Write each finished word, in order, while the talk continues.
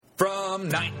from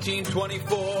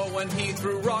 1924 when he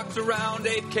threw rocks around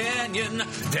Ape Canyon.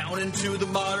 Down into the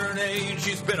modern age,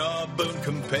 he's been a boon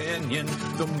companion.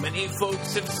 Though many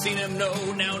folks have seen him, no,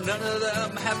 now none of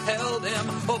them have held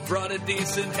him or brought a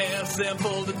decent hair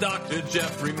sample to Dr.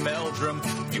 Jeffrey Meldrum.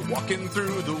 You're walking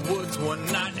through the woods one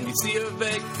night and you see a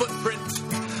vague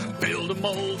footprint. Build a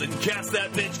mold and cast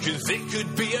that bitch, cause it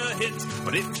could be a hit.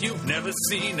 But if you've never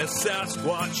seen a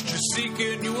Sasquatch, just seek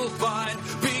and you will find.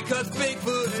 Because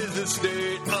Bigfoot is a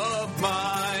state of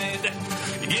mind.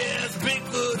 Yes,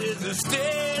 Bigfoot is a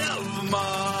state of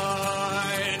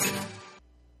mind.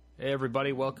 Hey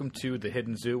everybody, welcome to The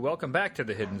Hidden Zoo. Welcome back to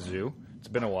The Hidden Zoo. It's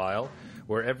been a while,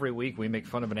 where every week we make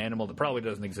fun of an animal that probably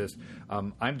doesn't exist.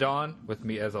 I'm Don. With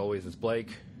me, as always, is Blake.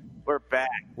 We're back.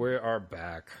 We are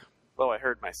back. Oh, I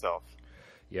heard myself.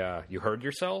 Yeah, you heard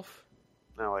yourself?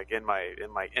 No, like in my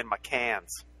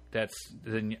cans.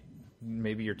 Then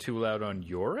maybe you're too loud on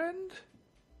your end?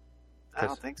 I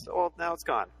don't think so. Well, now it's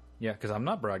gone. Yeah, because I'm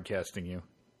not broadcasting you.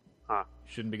 Huh.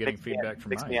 Shouldn't be getting feedback from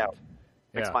Mix mine. me out.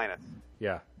 Mix Yeah. minus.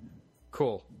 Yeah.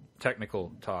 Cool.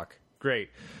 Technical talk.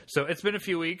 Great. So it's been a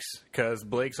few weeks because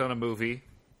Blake's on a movie.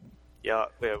 Yeah,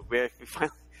 we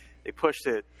finally they pushed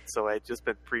it, so I just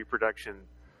been pre-production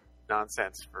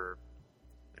nonsense for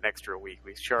an extra week.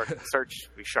 We shart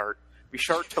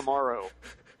tomorrow.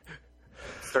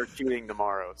 Start shooting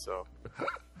tomorrow, so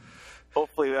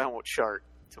hopefully I won't shart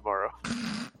tomorrow.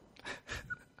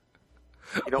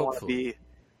 You don't want to be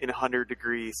in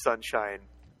 100-degree sunshine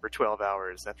for 12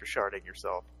 hours after sharting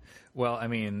yourself. Well, I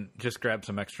mean, just grab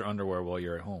some extra underwear while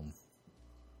you're at home.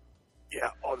 Yeah,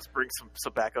 I'll just bring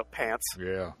some backup pants.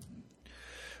 Yeah.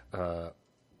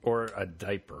 Or a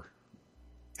diaper.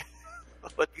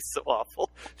 That'd be so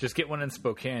awful. Just get one in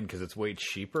Spokane because it's way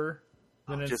cheaper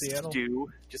than in Seattle.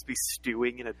 Just be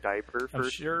stewing in a diaper for I'm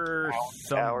sure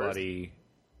somebody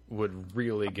would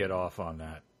really get off on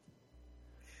that.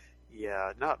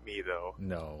 Yeah, not me though.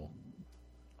 No.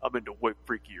 I'm into way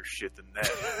freakier shit than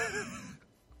that.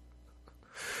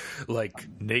 Like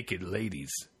naked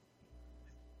ladies.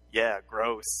 Yeah,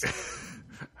 gross.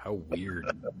 How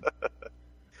weird.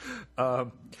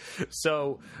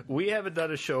 So we haven't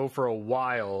done a show for a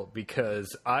while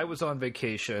because I was on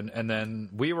vacation and then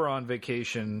we were on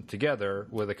vacation together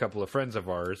with a couple of friends of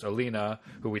ours, Alina,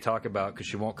 who we talk about because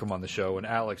she won't come on the show, and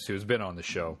Alex, who's been on the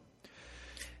show.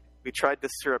 We tried to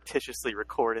surreptitiously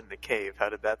record in the cave. How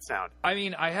did that sound? I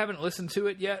mean, I haven't listened to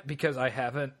it yet because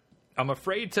I'm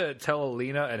afraid to tell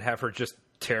Alina and have her just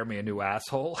tear me a new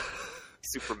asshole.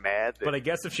 Super mad. But I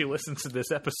guess if she listens to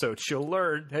this episode, she'll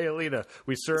learn, hey, Alina,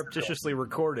 we surreptitiously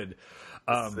recorded.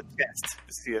 This is a test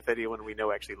to see if anyone we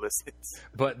know actually listens.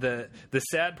 But the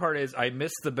sad part is I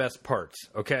missed the best parts,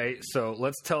 okay? So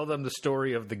let's tell them the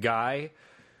story of the guy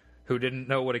who didn't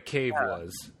know what a cave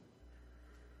was.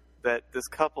 That this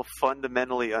couple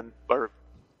fundamentally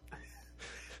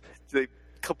they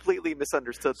completely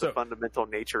misunderstood the fundamental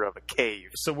nature of a cave.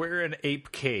 So we're in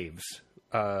Ape Caves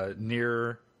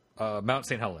near Mount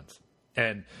St. Helens.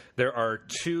 And there are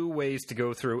two ways to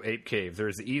go through Ape Cave.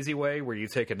 There's the easy way where you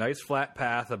take a nice flat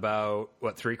path about,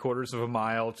 3/4 of a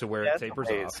mile to where it tapers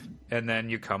off. And then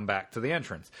you come back to the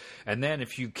entrance. And then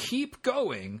if you keep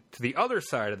going to the other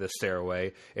side of the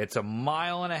stairway, it's 1.5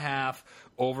 miles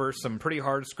over some pretty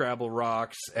hard scrabble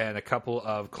rocks and a couple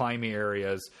of climby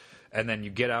areas. And then you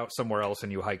get out somewhere else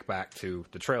and you hike back to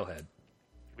the trailhead.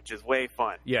 Which is way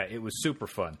fun. Yeah, it was super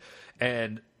fun.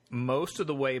 And most of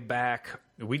the way back,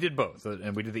 we did both,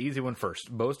 and we did the easy one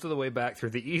first. Most of the way back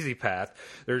through the easy path,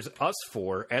 there's us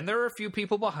four, and there are a few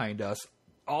people behind us,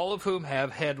 all of whom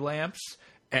have headlamps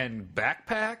and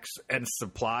backpacks and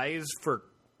supplies for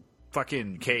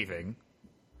fucking caving.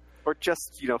 Or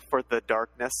just, for the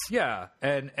darkness. Yeah,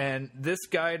 and this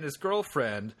guy and his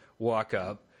girlfriend walk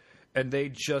up, and they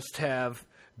just have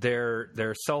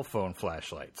their cell phone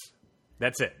flashlights.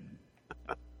 That's it.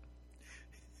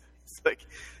 It's like...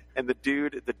 And the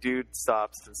dude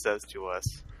stops and says to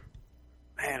us,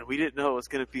 "Man, we didn't know it was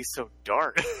going to be so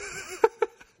dark."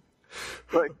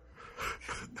 Like,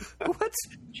 what?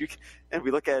 And we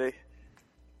look at it.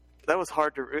 That was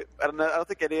hard to. I don't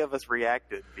think any of us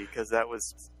reacted because that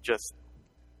was just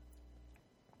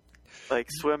like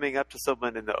swimming up to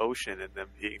someone in the ocean and them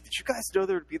being. Did you guys know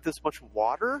there would be this much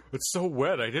water? It's so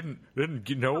wet. I didn't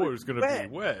know it was going to be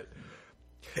wet.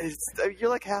 You're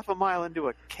like 1/2 mile into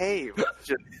a cave.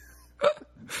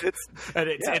 It's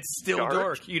still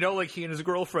dark. Like he and his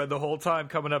girlfriend the whole time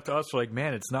coming up to us were like,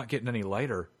 man, it's not getting any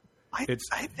lighter. I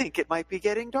think it might be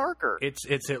getting darker.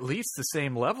 It's at least the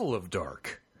same level of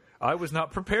dark. I was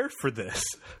not prepared for this.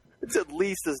 It's at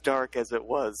least as dark as it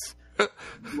was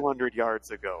 200 yards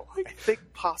ago. I think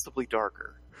possibly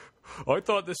darker. I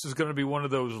thought this was going to be one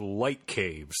of those light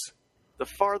caves. The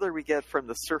farther we get from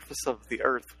the surface of the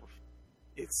Earth,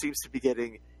 it seems to be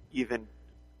getting even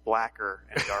blacker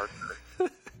and darker.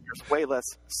 There's way less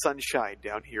sunshine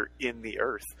down here in the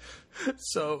Earth.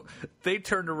 So they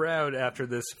turned around after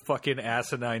this fucking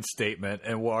asinine statement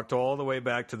and walked all the way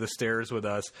back to the stairs with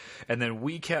us, and then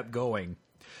we kept going.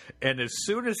 And as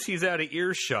soon as he's out of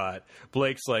earshot,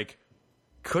 Blake's like,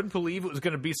 couldn't believe it was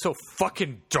going to be so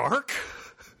fucking dark?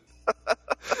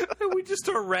 And we just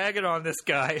start ragging on this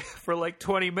guy for like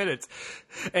 20 minutes.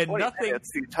 And 20 nothing... minutes,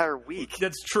 the entire week.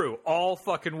 That's true. All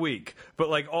fucking week. But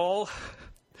like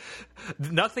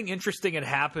nothing interesting had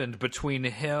happened between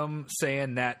him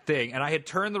saying that thing. And I had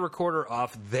turned the recorder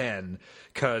off then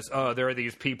because, there are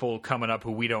these people coming up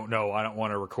who we don't know. I don't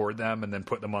want to record them and then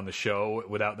put them on the show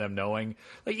without them knowing.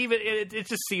 Like, even it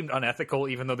just seemed unethical,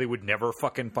 even though they would never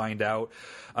fucking find out.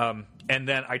 And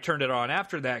then I turned it on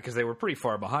after that because they were pretty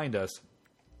far behind us.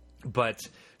 But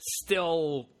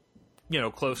still,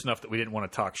 close enough that we didn't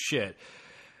want to talk shit.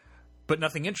 But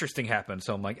nothing interesting happened,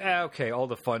 so I'm like, okay, all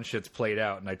the fun shit's played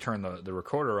out, and I turn the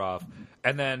recorder off.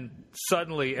 And then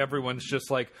suddenly everyone's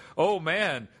just like, oh,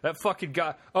 man, that fucking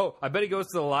guy. Oh, I bet he goes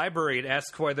to the library and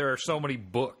asks why there are so many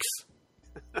books.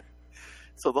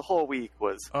 So the whole week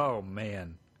was... Oh,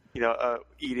 man.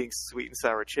 Eating sweet and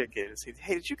sour chicken. And saying,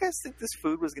 hey, did you guys think this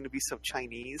food was going to be so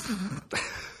Chinese?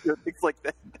 Things like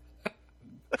that.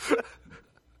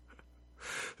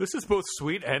 This is both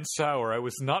sweet and sour. I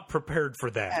was not prepared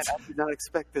for that. I did not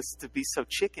expect this to be so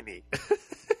chickeny.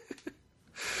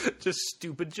 Just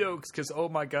stupid jokes, because, oh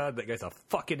my God, that guy's a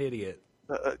fucking idiot.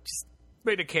 Just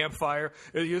made a campfire.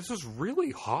 This was really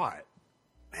hot.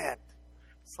 Man,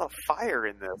 there's a lot of fire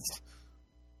in this.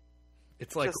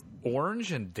 It's like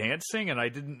orange and dancing, and I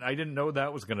didn't know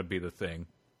that was going to be the thing.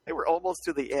 They were almost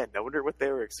to the end. I wonder what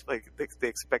they were they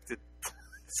expected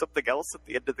something else at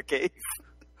the end of the cave.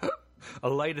 A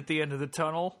light at the end of the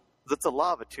tunnel? It's a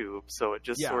lava tube, so it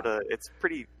just it's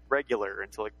pretty regular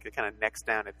until it kind of necks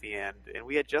down at the end. And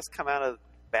we had just come out of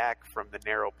back from the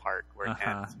narrow part where it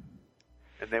ends.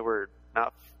 And they were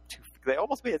not they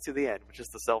almost made it to the end, which is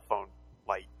the cell phone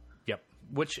light. Yep.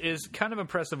 Which is kind of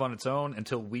impressive on its own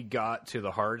until we got to the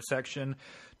hard section,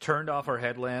 turned off our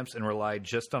headlamps, and relied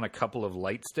just on a couple of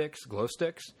light sticks, glow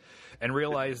sticks, and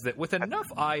realized that with enough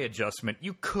eye adjustment,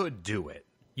 you could do it.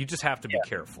 You just have to be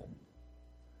careful.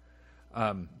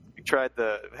 We tried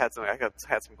had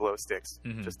some glow sticks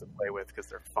just to play with because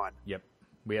they're fun. Yep.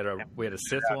 We had a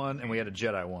Sith one and we had a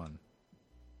Jedi one.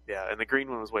 Yeah, and the green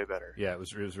one was way better. Yeah, it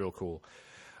was real cool.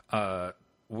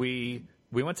 We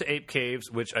went to Ape Caves,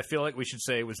 which I feel like we should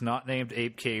say was not named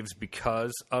Ape Caves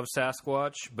because of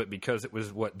Sasquatch, but because it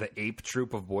was the ape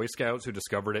troop of Boy Scouts who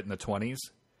discovered it in the 1920s.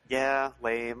 Yeah,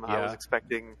 lame. Yeah. I was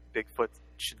expecting Bigfoot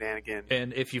shenanigans.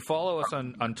 And if you follow us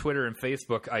on Twitter and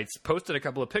Facebook, I posted a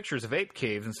couple of pictures of Ape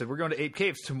Caves and said, we're going to Ape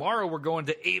Caves. Tomorrow we're going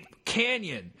to Ape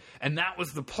Canyon. And that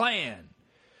was the plan.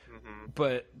 Mm-hmm.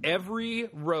 But every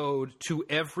road to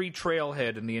every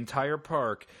trailhead in the entire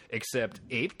park, except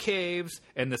Ape Caves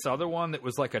and this other one that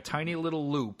was like a tiny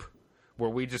little loop where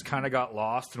we just kind of got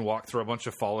lost and walked through a bunch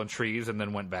of fallen trees and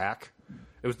then went back.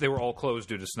 They were all closed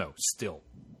due to snow still.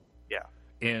 Yeah.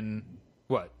 In,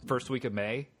 first week of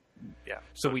May? Yeah.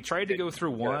 So we tried to go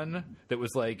through one that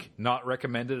was not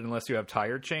recommended unless you have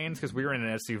tire chains because we were in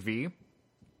an SUV,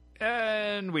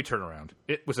 and we turned around.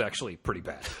 It was actually pretty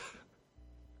bad.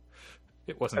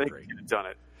 It wasn't great. We could have done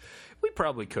it. We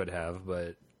probably could have,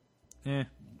 but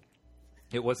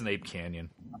it wasn't Ape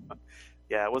Canyon.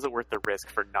 Yeah, it wasn't worth the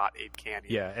risk for not Ape Canyon.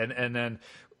 Yeah, and then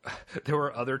there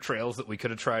were other trails that we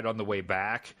could have tried on the way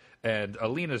back, and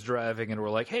Alina's driving, and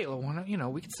we're like, hey,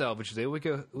 we can salvage today. We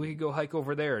could go hike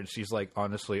over there. And she's like,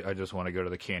 honestly, I just want to go to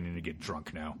the canyon and get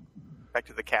drunk now. Back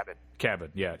to the cabin.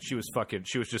 Yeah. She was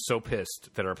just so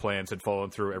pissed that our plans had fallen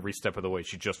through every step of the way.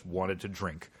 She just wanted to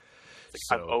drink.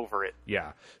 I'm over it.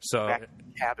 Yeah. So back to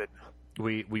the cabin.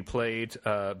 We played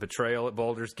Betrayal at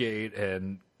Baldur's Gate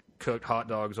and cooked hot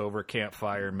dogs over a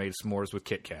campfire and made s'mores with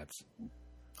Kit Kats.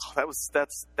 Oh,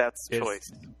 that's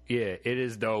choice. Yeah, it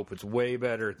is dope. It's way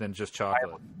better than just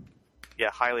chocolate.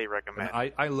 Highly recommend.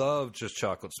 I love just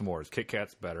chocolate s'mores. Kit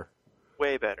Kat's better.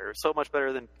 Way better. So much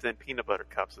better than peanut butter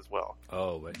cups as well.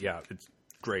 Oh, but yeah, it's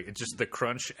great. It's just the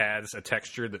crunch adds a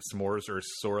texture that s'mores are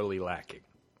sorely lacking.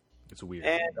 It's weird.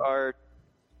 And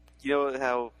you know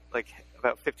how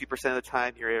about 50% of the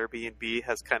time your Airbnb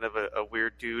has kind of a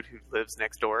weird dude who lives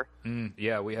next door?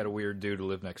 Yeah, we had a weird dude who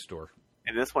lived next door.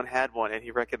 And this one had one, and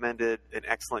he recommended an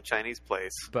excellent Chinese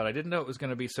place. But I didn't know it was going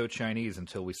to be so Chinese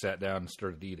until we sat down and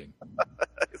started eating.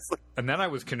 And then I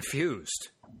was confused.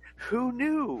 Who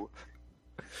knew?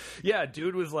 Yeah,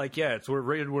 dude was like, we're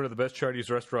rated one of the best Chinese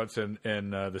restaurants in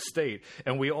the state.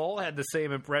 And we all had the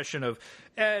same impression of,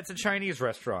 it's a Chinese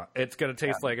restaurant. It's going to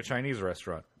taste like a Chinese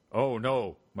restaurant. Oh,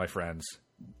 no, my friends.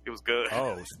 It was good.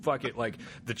 Oh, fuck it. Like,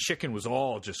 the chicken was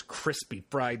all just crispy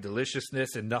fried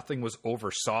deliciousness and nothing was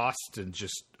over-sauced and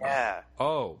just... Yeah.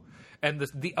 Oh. And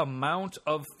the amount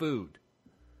of food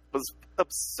was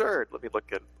absurd. Let me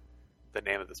look at the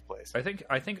name of this place. I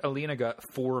think Alina got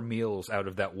 4 meals out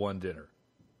of that one dinner.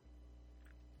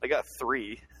 I got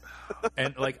 3.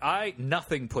 And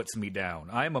nothing puts me down.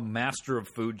 I'm a master of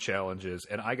food challenges,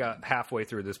 and I got halfway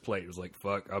through this plate. It was like,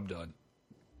 fuck, I'm done.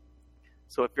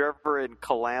 So if you're ever in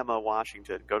Kalama,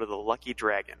 Washington, go to the Lucky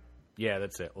Dragon. Yeah,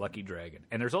 that's it, Lucky Dragon.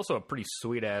 And there's also a pretty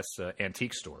sweet-ass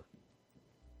antique store.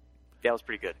 Yeah, it was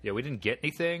pretty good. Yeah, we didn't get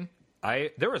anything.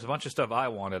 There was a bunch of stuff I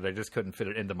wanted. I just couldn't fit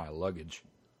it into my luggage.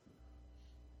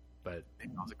 But that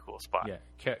was a cool spot.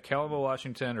 Yeah, Kalama,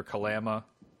 Washington, or Kalama,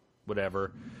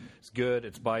 whatever. It's good.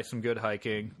 It's by some good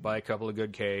hiking, by a couple of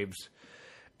good caves,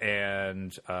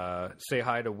 and say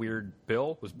hi to Weird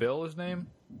Bill. Was Bill his name?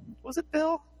 Was it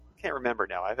Bill? I can't remember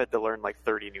now. I've had to learn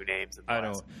 30 new names in the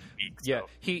last week. So. Yeah,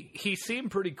 he seemed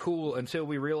pretty cool until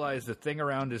we realized the thing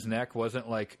around his neck wasn't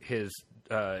like his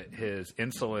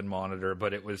insulin monitor,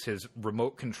 but it was his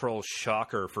remote control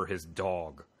shocker for his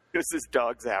dog. It was his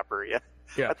dog zapper, yeah.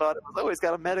 I thought it was always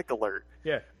got a medic alert.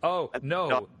 Yeah. Oh, and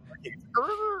no.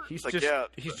 He's just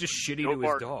shitty to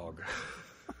his dog.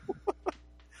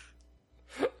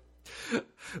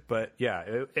 But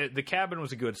yeah, the cabin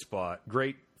was a good spot.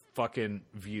 Great fucking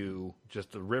view.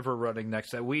 Just the river running next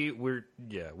to that. We're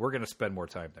going to spend more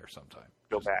time there sometime.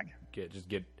 Go back.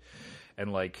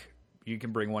 And you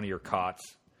can bring one of your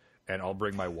cots, and I'll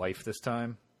bring my wife this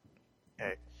time.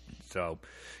 Okay. So,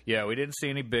 yeah, we didn't see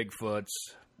any Bigfoots.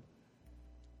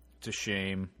 It's a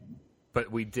shame.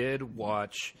 But we did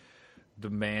watch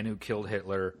The Man Who Killed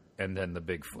Hitler and then the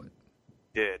Bigfoot.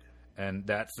 Did. And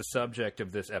that's the subject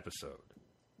of this episode.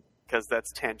 Because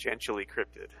that's tangentially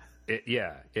cryptid. It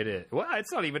is. Well,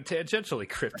 it's not even tangentially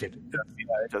cryptid.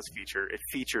 It does feature. It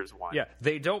features one. Yeah,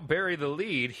 they don't bury the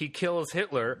lead. He kills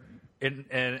Hitler, and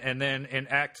then in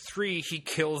Act 3, he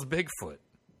kills Bigfoot.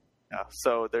 Yeah,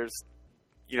 so there's,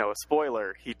 a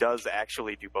spoiler. He does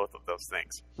actually do both of those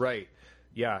things. Right.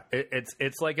 Yeah,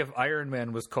 it's like if Iron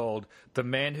Man was called The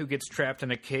Man Who Gets Trapped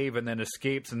in a Cave and then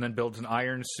escapes and then builds an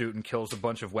iron suit and kills a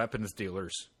bunch of weapons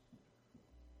dealers.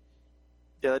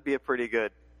 Yeah, that'd be a pretty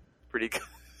good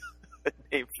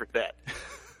name for that.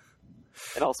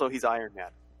 And also, he's Iron Man.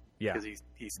 Yeah. Because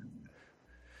he's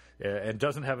and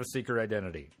doesn't have a secret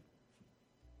identity.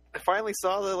 I finally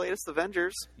saw the latest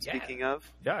Avengers, speaking of.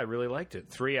 Yeah, I really liked it.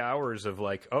 3 hours of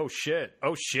oh shit. It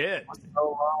was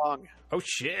so long. Oh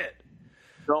shit.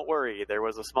 Don't worry, there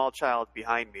was a small child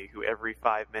behind me who every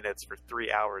 5 minutes for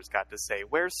 3 hours got to say,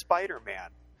 "Where's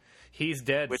Spider-Man?" He's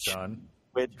dead, son.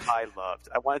 Which I loved.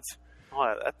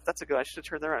 That's a good. I should have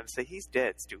turned around and say, "He's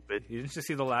dead, stupid." You didn't just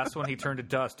see the last one? He turned to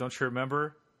dust. Don't you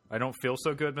remember? I don't feel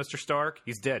so good, Mr. Stark.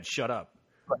 He's dead. Shut up.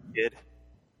 I did.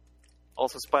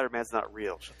 Also, Spider-Man's not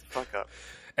real. Shut the fuck up.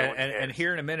 And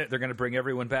here in a minute, they're going to bring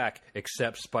everyone back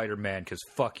except Spider-Man, because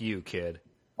fuck you, kid.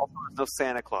 Also, there's no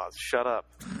Santa Claus. Shut up.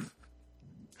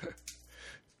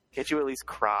 Can't you at least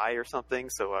cry or something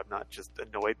so I'm not just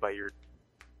annoyed by your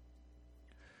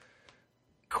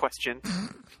question?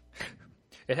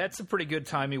 It had some pretty good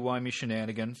timey-wimey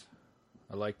shenanigans.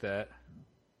 I like that.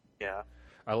 Yeah.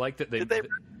 I like that they... Did they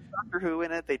mention Doctor Who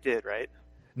in it? They did, right?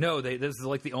 No, this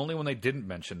is the only one they didn't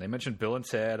mention. They mentioned Bill and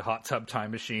Ted, Hot Tub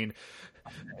Time Machine.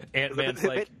 Ant-Man's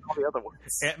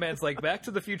like, Back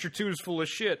to the Future 2 is full of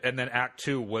shit. And then Act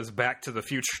 2 was Back to the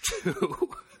Future 2.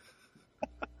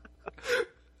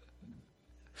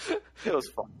 It was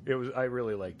fun. I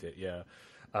really liked it, yeah.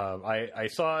 I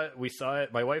saw it. We saw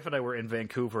it. My wife and I were in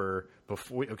Vancouver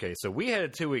before. So we had a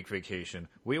 2-week vacation.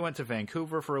 We went to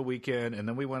Vancouver for a weekend, and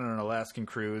then we went on an Alaskan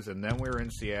cruise, and then we were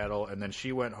in Seattle, and then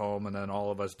she went home, and then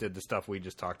all of us did the stuff we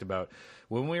just talked about.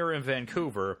 When we were in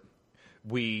Vancouver,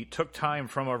 we took time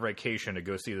from our vacation to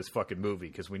go see this fucking movie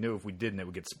because we knew if we didn't, it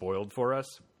would get spoiled for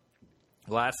us.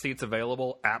 Last seats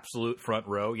available, absolute front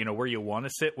row. You know, where you want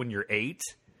to sit when you're 8,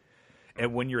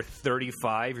 and when you're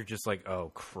 35, you're just like,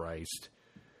 oh, Christ.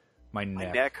 My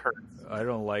neck hurts. I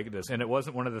don't like this. And it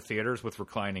wasn't one of the theaters with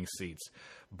reclining seats.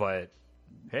 But,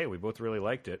 hey, we both really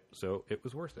liked it, so it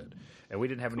was worth it. And we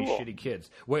didn't have any shitty kids.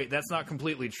 Wait, that's not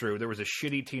completely true. There was a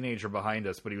shitty teenager behind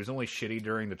us, but he was only shitty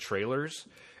during the trailers.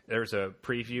 There's a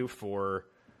preview for...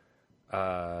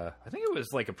 I think it was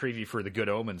like a preview for the Good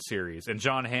Omens series. And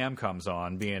John Hamm comes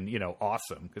on being,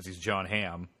 awesome, because he's John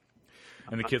Hamm.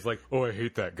 And the kid's like, oh, I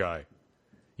hate that guy.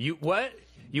 You what?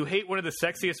 You hate one of the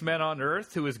sexiest men on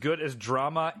earth who is good as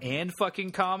drama and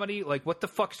fucking comedy? Like, what the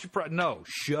fuck's your No,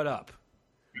 shut up.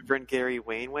 Reverend Gary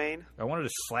Wayne? I wanted to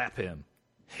slap him.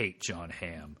 Hate John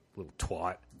Hamm. Little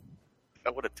twat.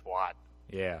 Oh, what a twat.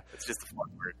 Yeah. It's just a fun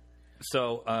word.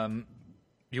 So,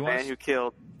 you want man who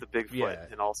killed the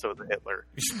Bigfoot and also the Hitler.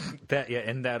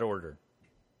 In that order.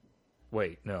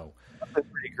 Wait, no. That's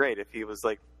pretty great if he was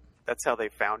like, that's how they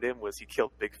found him, was he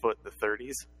killed Bigfoot in the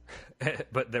 30s.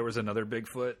 But there was another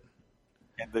Bigfoot.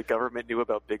 And the government knew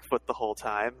about Bigfoot the whole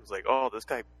time. It was like, oh, this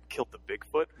guy killed the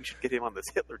Bigfoot. We should get him on this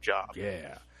Hitler job.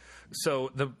 Yeah. So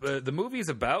the movie's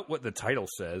about what the title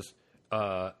says,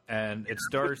 and it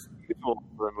stars... Usual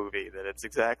for a movie, that it's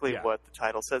exactly what the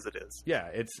title says it is. Yeah,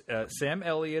 it's Sam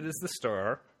Elliott is the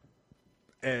star,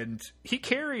 and he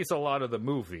carries a lot of the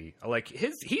movie. Like,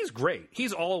 he's great.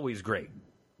 He's always great.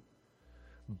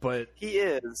 But he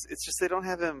is. It's just they don't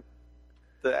have him.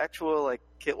 The actual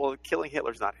killing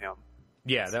Hitler's not him.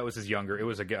 Yeah, that was his younger. It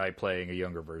was a guy playing a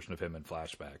younger version of him in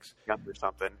flashbacks. Younger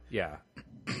something. Yeah,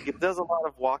 he does a lot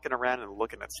of walking around and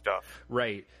looking at stuff.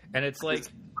 Right, and it's like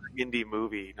indie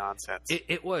movie nonsense.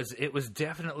 It was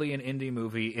definitely an indie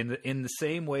movie in the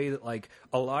same way that like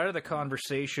a lot of the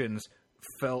conversations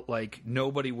felt like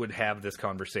nobody would have this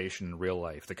conversation in real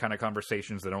life. The kind of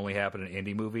conversations that only happen in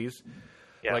indie movies.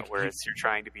 Yeah, like, where you're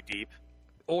trying to be deep.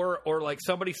 Or like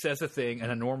somebody says a thing and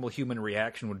a normal human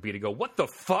reaction would be to go, what the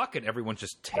fuck? And everyone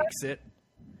just takes it.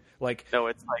 Like, no,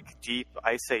 it's like deep.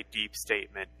 I say deep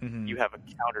statement. Mm-hmm. You have a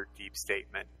counter deep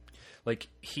statement. Like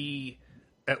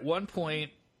at one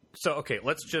point, so, okay,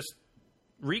 let's just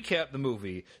recap the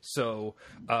movie. So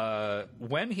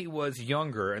when he was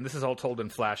younger, and this is all told in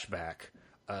flashback,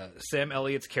 Sam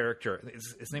Elliott's character,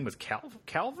 his name was Calvin?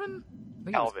 Calvin,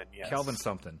 yes. Calvin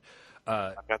something.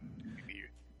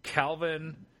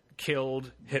 Calvin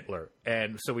killed Hitler,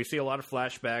 and so we see a lot of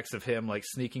flashbacks of him like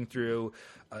sneaking through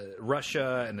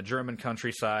Russia and the German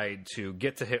countryside to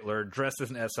get to Hitler, dressed as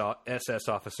an SS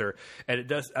officer. And it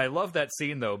does. I love that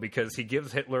scene though because he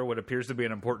gives Hitler what appears to be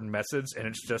an important message, and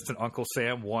it's just an Uncle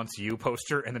Sam wants you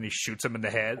poster, and then he shoots him in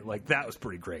the head. Like, that was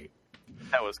pretty great.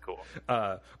 That was cool.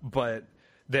 But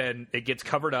then it gets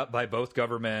covered up by both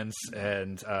governments,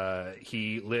 and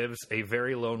he lives a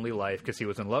very lonely life because he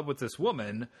was in love with this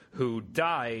woman who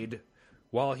died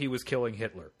while he was killing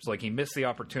Hitler. So, like, he missed the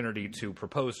opportunity to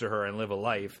propose to her and live a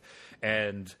life,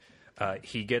 and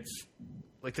he gets...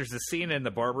 Like, there's this scene in the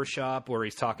barbershop where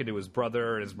he's talking to his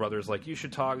brother, and his brother's like, we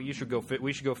should go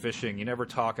fishing. You never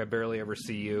talk. I barely ever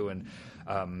see you.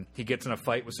 And he gets in a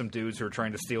fight with some dudes who are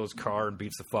trying to steal his car and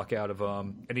beats the fuck out of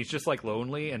him. And he's just, like,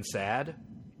 lonely and sad.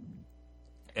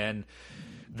 And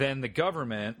then the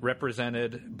government,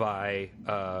 represented by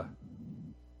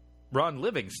Ron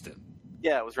Livingston.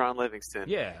 Yeah, it was Ron Livingston.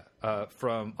 Yeah,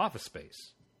 from Office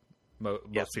Space.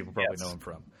 Most people probably know him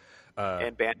from.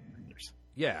 And Bandits.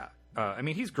 Yeah. I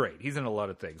mean, he's great. He's in a lot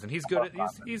of things, and he's good.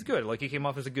 He's good. Like, he came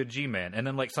off as a good G-man, and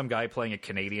then like some guy playing a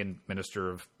Canadian minister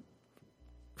of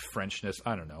Frenchness.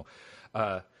 I don't know.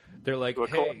 They're like,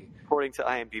 hey, according to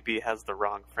IMDb, has the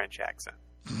wrong French accent.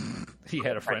 He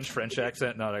had a French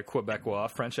accent, not a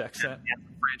Quebecois French accent. Yeah,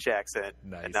 French accent,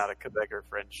 nice. And not a Quebecer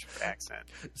French accent.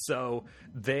 So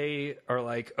they are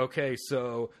like, okay,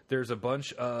 so there's a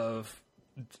bunch of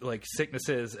like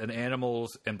sicknesses and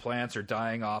animals and plants are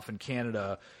dying off in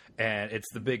Canada, and it's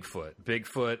the Bigfoot.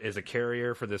 Bigfoot is a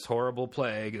carrier for this horrible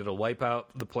plague that'll wipe out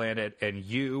the planet, and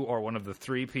you are one of the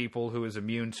 3 people who is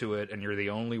immune to it, and you're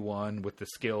the only one with the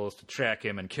skills to track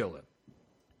him and kill him.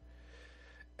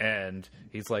 And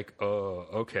he's like, oh,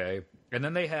 okay. And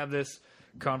then they have this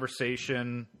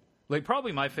conversation. Like,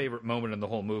 probably my favorite moment in the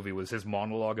whole movie was his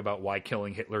monologue about why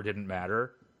killing Hitler didn't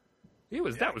matter.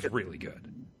 That was really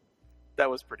good. That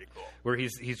was pretty cool. Where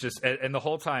he's just, and the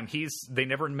whole time they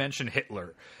never mention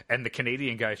Hitler, and the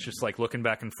Canadian guy's just like looking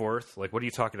back and forth, like, what are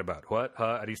you talking about? What?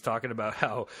 Huh? And he's talking about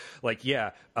how, like,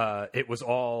 it was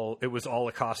all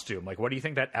a costume. Like, what do you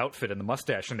think that outfit and the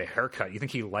mustache and the haircut? You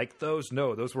think he liked those?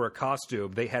 No, those were a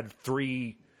costume. They had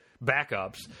 3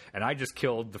 backups, and I just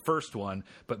killed the first one.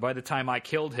 But by the time I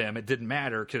killed him, it didn't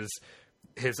matter because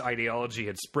his ideology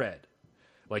had spread.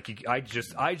 Like, I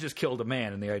just killed a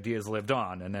man, and the ideas lived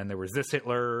on. And then there was this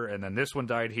Hitler, and then this one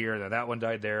died here, and then that one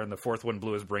died there, and the 4th one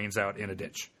blew his brains out in a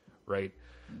ditch, right?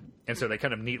 And so they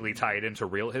kind of neatly tie it into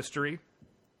real history.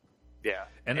 Yeah.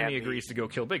 And then he agrees to go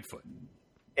kill Bigfoot.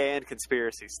 And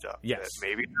conspiracy stuff. Yes.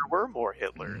 Maybe there were more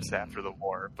Hitlers after the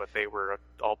war, but they were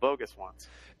all bogus ones.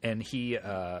 And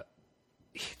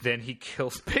then he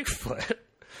kills Bigfoot.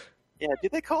 Yeah,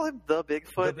 did they call him the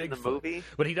Bigfoot in the movie?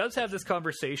 But he does have this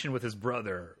conversation with his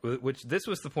brother, which this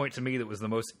was the point to me that was the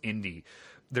most indie.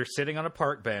 They're sitting on a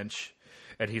park bench,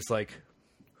 and he's like,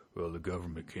 well, the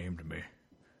government came to me.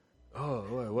 Oh,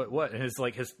 what? And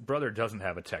his brother doesn't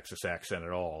have a Texas accent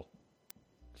at all.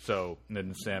 So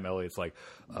then Sam Elliott's like,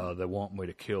 they want me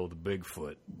to kill the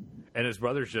Bigfoot. And his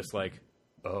brother's just like,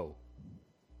 oh.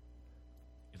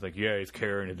 He's like, yeah, he's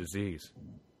carrying a disease.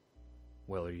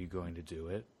 Well, are you going to do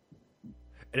it?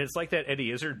 And it's like that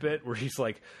Eddie Izzard bit where he's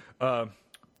like, what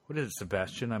is it,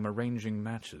 Sebastian? I'm arranging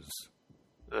matches.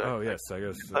 Oh, yes, I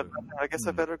guess. I guess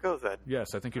I better go then.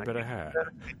 Yes, I think you better have.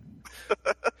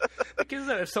 Because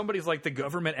if somebody's like, the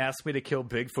government asked me to kill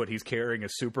Bigfoot, he's carrying a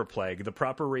super plague, the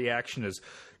proper reaction is,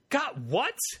 God,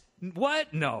 what?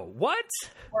 What? No. What?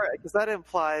 Right, because that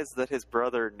implies that his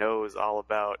brother knows all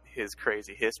about his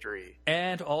crazy history.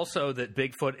 And also that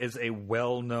Bigfoot is a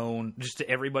well-known, just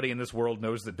everybody in this world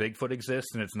knows that Bigfoot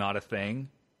exists and it's not a thing.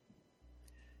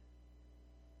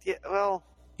 Yeah, well...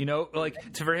 You know, like,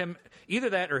 for him,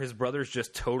 either that or his brother's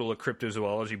just total a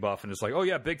cryptozoology buff and is like, oh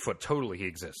yeah, Bigfoot, totally, he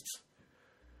exists.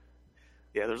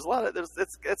 Yeah, there's a lot of...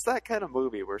 It's that kind of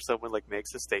movie where someone, like,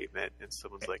 makes a statement and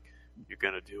someone's like, you're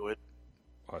gonna do it?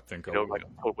 I think I will. Like,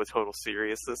 with total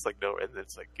seriousness, like, no, and then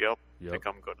it's like, yep. I think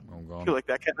I'm gonna. Like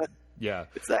that kind of. Yeah.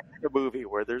 It's that kind of movie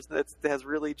where it has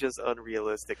really just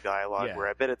unrealistic dialogue. Yeah. Where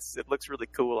I bet it looks really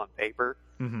cool on paper.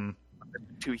 Mm-hmm.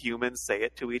 Two humans say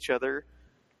it to each other.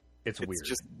 It's weird. It's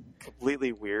just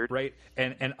completely weird, right?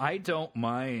 And I don't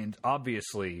mind.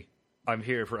 Obviously, I'm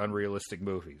here for unrealistic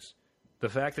movies. The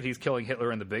fact that he's killing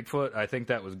Hitler and the Bigfoot, I think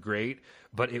that was great,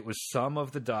 but it was some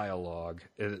of the dialogue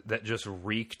that just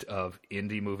reeked of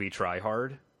indie movie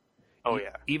tryhard. Oh,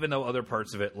 yeah. Even though other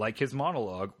parts of it, like his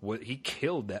monologue, he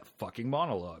killed that fucking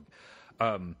monologue.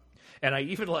 And I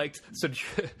even liked... So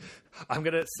I'm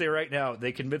going to say right now,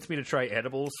 they convinced me to try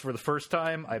edibles for the first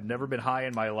time. I've never been high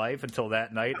in my life until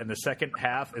that night, and the second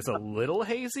half is a little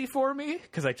hazy for me,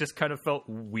 because I just kind of felt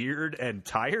weird and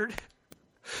tired.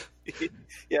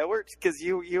 Yeah, it worked because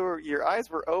your eyes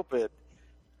were open,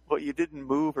 but you didn't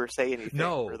move or say anything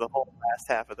for the whole last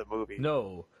half of the movie.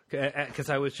 No, because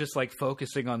I was just like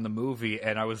focusing on the movie,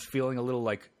 and I was feeling a little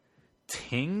like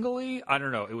tingly. I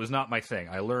don't know. It was not my thing.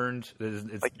 I learned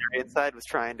it's like your inside was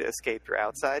trying to escape your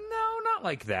outside. No, not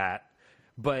like that.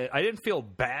 But I didn't feel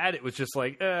bad. It was just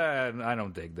like, I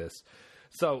don't dig this.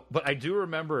 So, but I do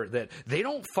remember that they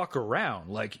don't fuck around.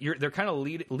 Like they're kind of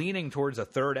leaning towards a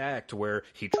third act where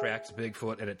he tracks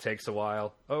Bigfoot and it takes a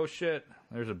while. Oh shit!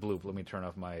 There's a bloop. Let me turn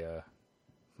off my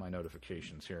my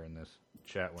notifications here in this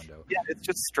chat window. Yeah, it's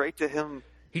just straight to him.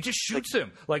 He just shoots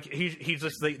him. Like he's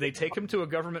just they take him to a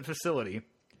government facility,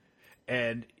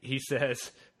 and he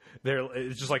says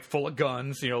it's just like full of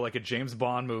guns. You know, like a James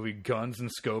Bond movie, guns and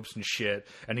scopes and shit.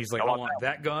 And he's like, I want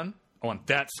that gun. I want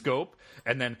that scope,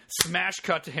 and then smash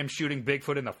cut to him shooting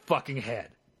Bigfoot in the fucking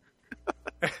head.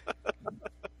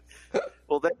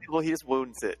 Well, he just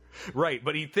wounds it. Right,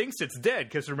 but he thinks it's dead,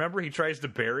 because remember, he tries to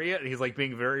bury it, and he's, like,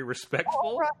 being very respectful.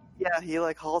 Oh, right. Yeah, he,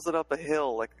 like, hauls it up a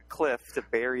hill, like a cliff, to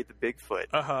bury the Bigfoot.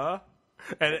 Uh-huh.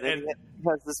 And he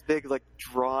has this big, like,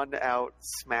 drawn-out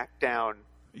smackdown.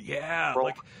 Yeah.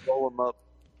 Roll him up.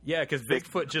 Yeah, because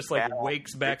Bigfoot just, like,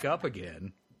 wakes back up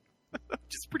again.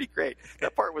 Which is pretty great.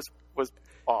 That part was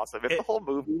awesome. If the whole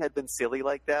movie had been silly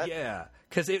like that. Yeah,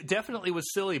 because it definitely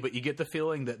was silly, but you get the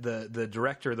feeling that the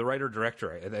director, the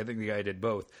writer-director, I think the guy did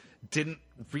both, didn't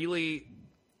really...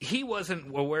 He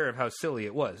wasn't aware of how silly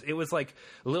it was. It was like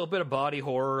a little bit of body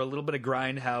horror, a little bit of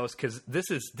grindhouse, because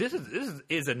this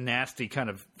is a nasty, kind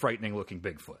of frightening-looking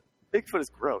Bigfoot. Bigfoot is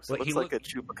gross. It looks like a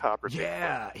chupacabra.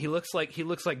 Yeah, Bigfoot. He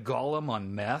looks like Gollum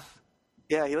on meth.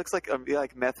 Yeah, he looks like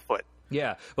meth foot.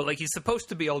 Yeah, but like he's supposed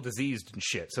to be all diseased and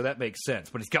shit, so that makes sense.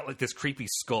 But he's got like this creepy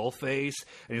skull face,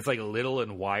 and he's like little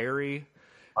and wiry,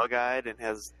 bug-eyed, and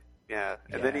has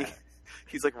and then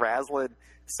he's like razzling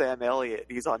Sam Elliott.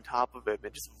 He's on top of him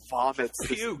and just vomits,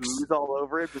 just ooze all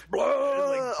over him, just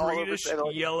like greenish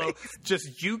yellow.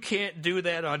 Just you can't do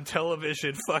that on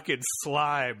television. Fucking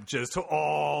slime just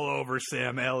all over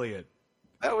Sam Elliott.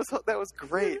 That was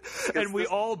great, and we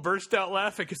all burst out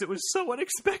laughing because it was so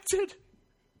unexpected.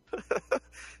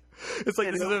 It's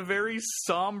like this is a very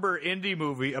somber indie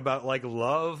movie about like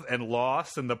love and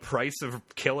loss and the price of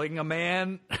killing a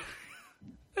man.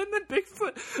 And then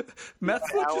Bigfoot,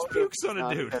 Methfoot just pukes on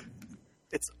a dude.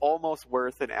 It's almost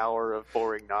worth an hour of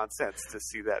boring nonsense to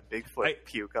see that Bigfoot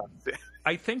puke on.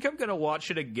 I think I'm going to watch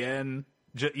it again,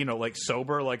 like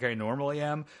sober, like I normally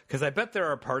am, because I bet there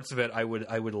are parts of it I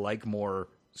would like more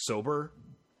sober.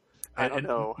 I don't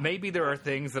know. Maybe there are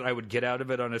things that I would get out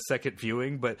of it on a second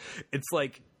viewing, but it's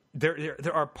like there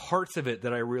are parts of it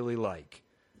that I really like.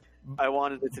 I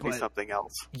wanted it to be something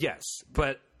else. Yes,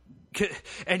 but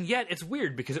and yet it's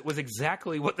weird because it was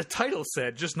exactly what the title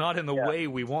said, just not in the way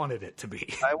we wanted it to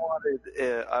be. I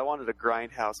wanted a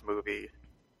grindhouse movie.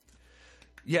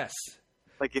 Yes.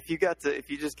 Like if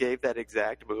you just gave that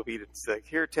exact movie, it's like,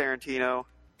 here, Tarantino.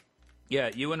 Yeah,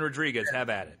 you and Rodriguez have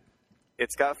at it.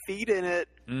 It's got feet in it.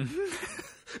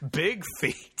 Mm-hmm. Big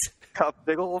feet. Got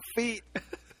big old feet.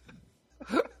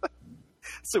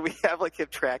 So we have like him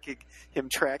tracking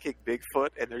Bigfoot,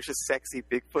 and there's just sexy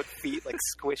Bigfoot feet like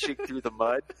squishing through the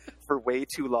mud for way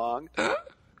too long.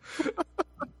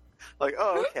 Like,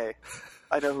 oh, okay,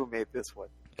 I know who made this one.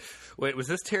 Wait, was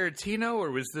this Tarantino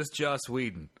or was this Joss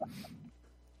Whedon?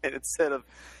 And instead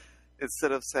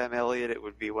of Sam Elliott, it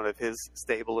would be one of his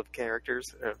stable of characters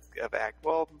of act.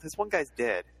 Well, this one guy's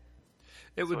dead.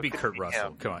 It would be Kurt Russell.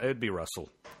 Him. Come on, it would be Russell.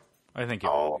 I think it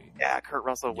would be. Yeah, Kurt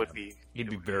Russell would be. He'd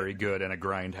be very good in a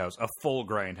grindhouse, a full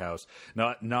grindhouse,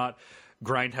 not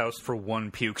grindhouse for one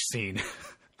puke scene.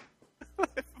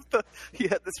 He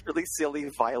had this really silly,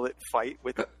 violent fight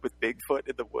with Bigfoot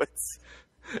in the woods,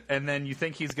 and then you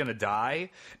think he's gonna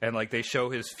die, and like they show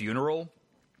his funeral,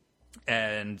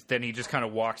 and then he just kind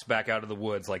of walks back out of the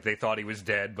woods, like they thought he was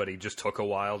dead, but he just took a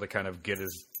while to kind of get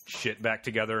his shit back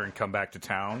together and come back to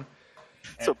town.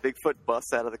 So Bigfoot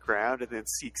busts out of the ground and then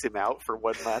seeks him out for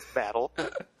one last battle.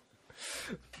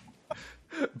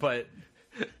 But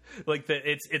like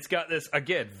it's got this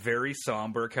again very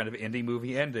somber kind of indie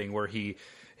movie ending where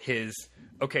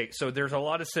so there's a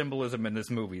lot of symbolism in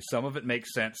this movie. Some of it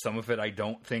makes sense, some of it I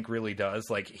don't think really does.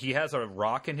 Like he has a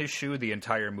rock in his shoe the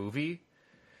entire movie,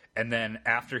 and then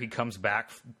after he comes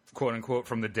back, quote unquote,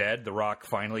 from the dead, the rock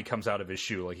finally comes out of his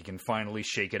shoe. Like he can finally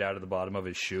shake it out of the bottom of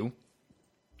his shoe.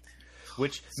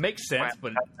 Which makes sense,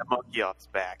 but the monkey off his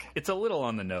back. It's a little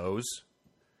on the nose,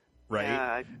 right? Yeah,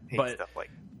 I hate stuff like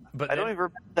that. But I don't even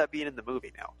remember that being in the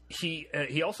movie now. He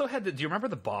also had do you remember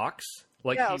the box?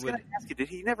 Like I was going to ask you,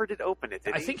 he never did open it,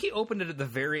 did he? I think he opened it at the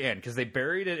very end because they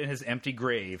buried it in his empty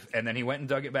grave, and then he went and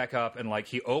dug it back up, and like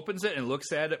he opens it and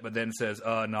looks at it, but then says,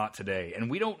 not today. And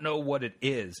we don't know what it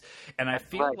is. And I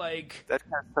feel like... That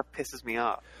kind of stuff pisses me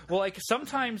off. Well, like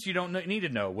sometimes you don't need to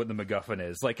know what the MacGuffin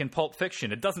is. Like in Pulp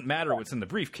Fiction, it doesn't matter what's in the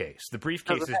briefcase. The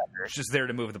briefcase is just there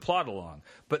to move the plot along.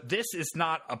 But this is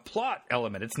not a plot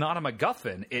element. It's not a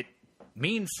MacGuffin. It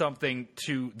means something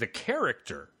to the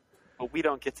character. But we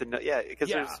don't get to know, because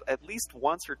there's at least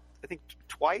once or I think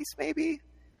twice maybe,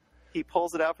 he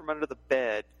pulls it out from under the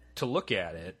bed to look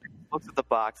at it, looks at the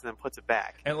box, and then puts it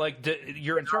back. And like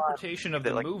your interpretation of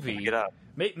the movie,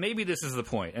 maybe this is the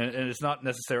point, and it's not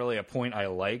necessarily a point I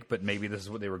like, but maybe this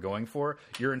is what they were going for.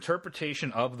 Your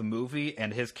interpretation of the movie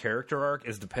and his character arc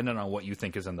is dependent on what you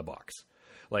think is in the box.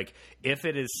 Like, if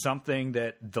it is something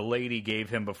that the lady gave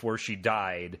him before she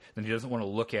died, then he doesn't want to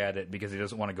look at it because he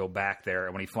doesn't want to go back there.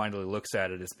 And when he finally looks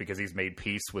at it, it's because he's made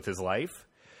peace with his life.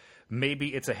 Maybe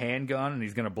it's a handgun and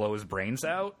he's going to blow his brains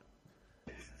out,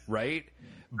 right?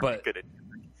 But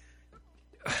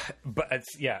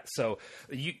so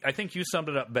I think you summed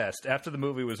it up best. After the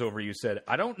movie was over, you said,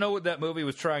 I don't know what that movie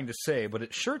was trying to say, but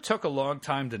it sure took a long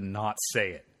time to not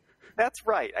say it. That's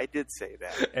right. I did say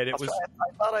that. And it was.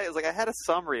 I thought I was like, I had a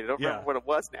summary. I don't remember what it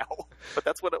was now, but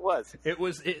that's what it was. It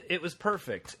was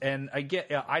perfect. And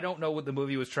I don't know what the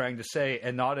movie was trying to say,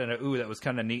 and not in a that was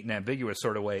kind of neat and ambiguous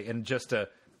sort of way, and just a,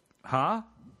 huh?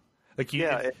 Like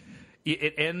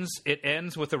it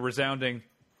ends with a resounding,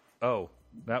 oh,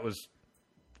 that was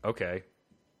okay.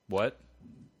 What?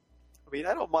 I mean,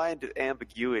 I don't mind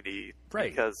ambiguity, right?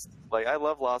 Because like I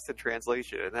love Lost in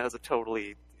Translation, and that is a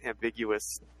totally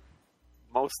ambiguous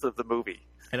most of the movie.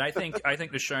 And I think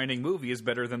The Shining movie is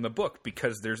better than the book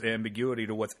because there's ambiguity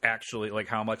to what's actually, like,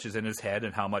 how much is in his head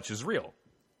and how much is real.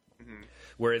 Mm-hmm.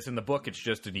 Whereas in the book, it's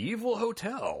just an evil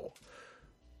hotel.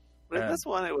 But in this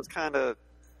one, it was kind of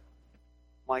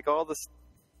like all this.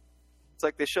 It's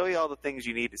like they show you all the things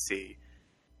you need to see,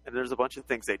 and there's a bunch of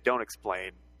things they don't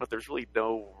explain, but there's really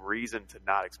no reason to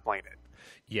not explain it.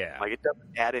 Yeah. Like, it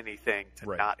doesn't add anything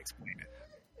to not explain it.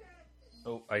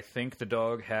 Oh, I think the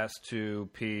dog has to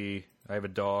pee. I have a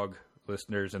dog,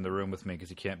 listeners, in the room with me because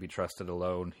he can't be trusted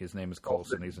alone. His name is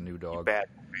Colson. He's a new dog. Bad.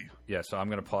 Yeah, so I'm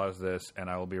going to pause this, and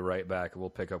I will be right back, and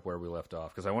we'll pick up where we left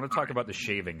off because I want to talk about the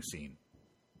shaving scene.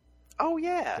 Oh,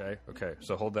 yeah. Okay,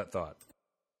 so hold that thought.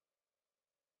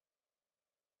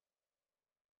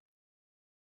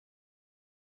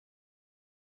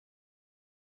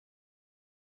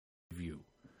 View.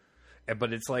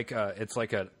 But it's like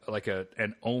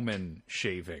an omen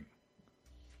shaving.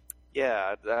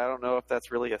 Yeah, I don't know if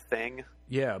that's really a thing.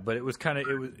 Yeah, but it was kind of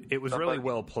it was really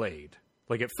well played.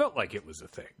 Like, it felt like it was a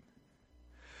thing.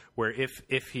 Where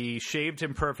if he shaved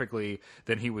him perfectly,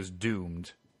 then he was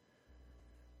doomed.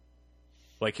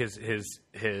 Like, his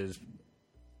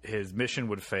mission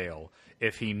would fail.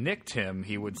 If he nicked him,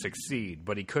 he would succeed.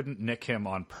 But he couldn't nick him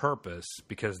on purpose,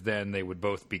 because then they would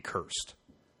both be cursed.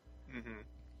 Mm-hmm.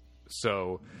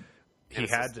 So he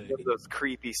had to... those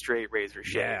creepy straight razor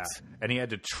shaves. Yeah, and he had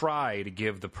to try to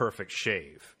give the perfect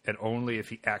shave. And only if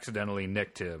he accidentally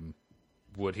nicked him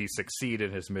would he succeed in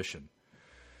his mission.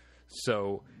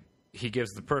 So he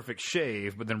gives the perfect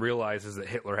shave, but then realizes that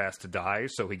Hitler has to die,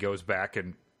 so he goes back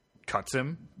and cuts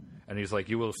him. And he's like,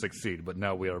 you will succeed, but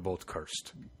now we are both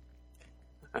cursed.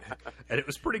 And it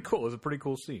was pretty cool. It was a pretty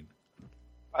cool scene.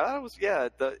 I thought it was, yeah,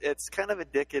 it's kind of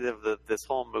indicative that this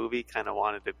whole movie kind of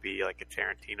wanted to be like a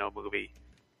Tarantino movie.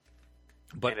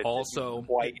 But it also...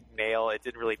 it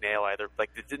didn't really nail either.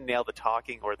 Like, it didn't nail the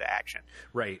talking or the action.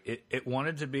 Right. It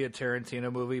wanted to be a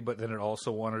Tarantino movie, but then it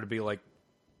also wanted to be like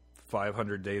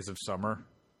 500 Days of Summer.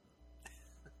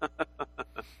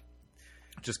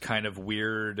 Just kind of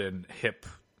weird and hip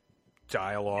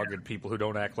dialogue and people who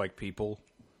don't act like people.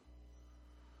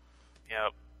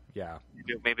 Yep. Yeah.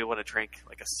 You maybe want to drink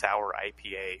like a sour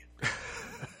IPA.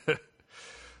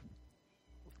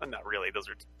 Not really. Those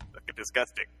are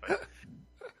disgusting.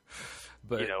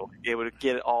 But you know, it would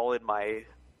get it all in my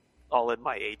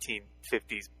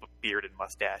 1850s beard and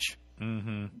mustache.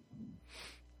 Mm-hmm.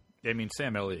 I mean,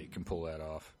 Sam Elliott can pull that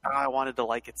off. I wanted to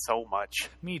like it so much.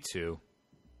 Me too.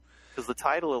 Because the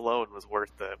title alone was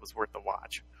worth the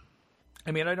watch.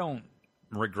 I mean, I don't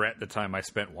regret the time I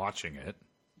spent watching it.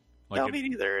 Like, no, me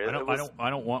neither. I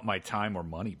don't want my time or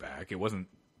money back. It wasn't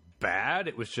bad.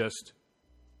 It was just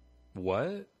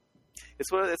what?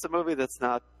 It's a movie that's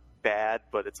not bad,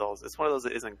 but it's one of those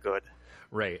that isn't good.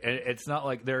 Right, and it's not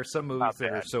like there are some movies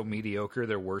that are so mediocre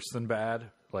they're worse than bad.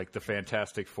 Like the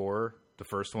Fantastic Four, the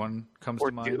first one comes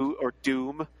to mind. Or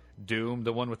Doom. Doom,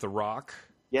 the one with the Rock.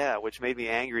 Yeah, which made me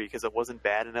angry because it wasn't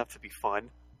bad enough to be fun.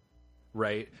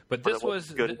 Right, but this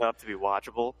was good enough to be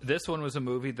watchable. This one was a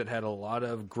movie that had a lot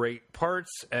of great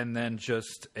parts, and then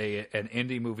just an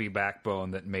indie movie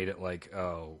backbone that made it like,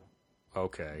 oh,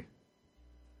 okay.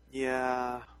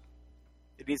 Yeah,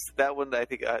 it needs that one. I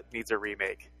think needs a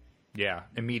remake. Yeah,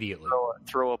 immediately.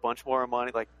 Throw a bunch more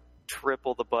money, like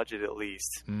triple the budget at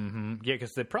least. Mm-hmm. Yeah,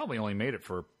 because they probably only made it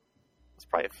for. It's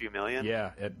probably a few million.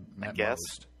 Yeah, at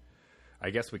most.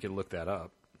 I guess we could look that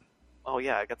up. Oh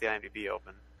yeah, I got the IMDb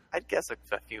open. I'd guess a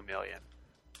few million.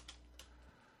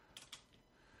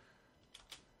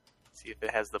 See if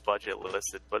it has the budget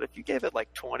listed. But if you gave it like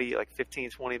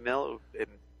 15, 20 mil, and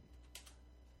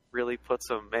really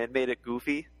and made it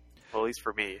goofy, well, at least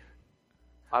for me.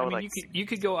 I mean, you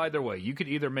could go either way. You could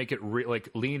either make it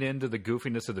lean into the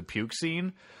goofiness of the puke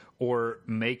scene, or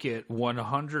make it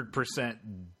 100%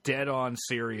 dead on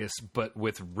serious, but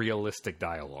with realistic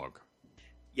dialogue.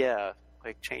 Yeah,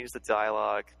 like change the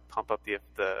dialogue, pump up the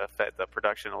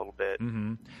production a little bit.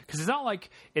 Mm-hmm. Because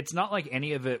it's not like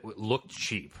any of it looked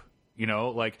cheap. You know,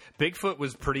 like Bigfoot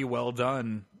was pretty well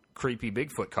done, creepy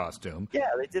Bigfoot costume. Yeah,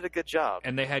 they did a good job,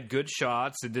 and they had good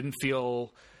shots. It didn't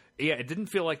feel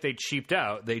like they cheaped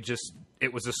out.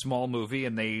 It was a small movie,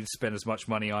 and they spent as much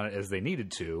money on it as they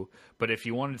needed to. But if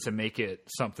you wanted to make it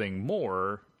something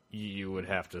more, you would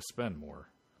have to spend more.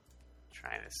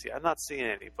 Trying to see, I'm not seeing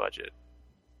any budget.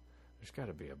 There's got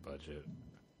to be a budget.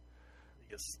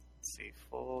 Let's see,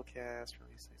 full cast,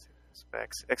 release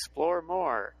specs, explore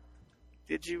more.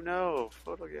 Did you know?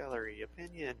 Photo gallery,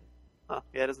 opinion. Huh?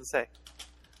 Yeah, it doesn't say.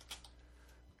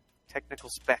 Technical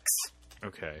specs.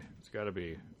 Okay, it's got to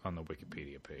be on the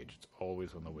Wikipedia page. It's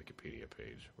always on the Wikipedia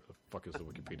page. Where the fuck is the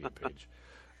Wikipedia page?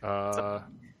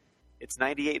 It's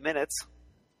 98 minutes.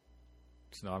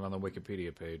 It's not on the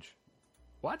Wikipedia page.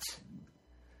 What?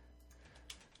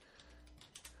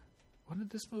 What did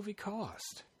this movie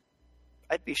cost?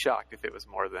 I'd be shocked if it was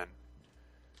more than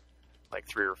like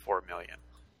 3 or 4 million.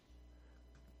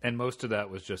 And most of that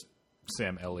was just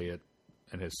Sam Elliott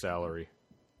and his salary.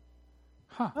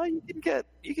 Huh. Well, you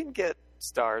can get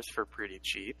stars for pretty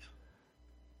cheap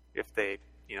if they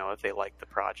like the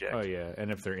project. Oh yeah,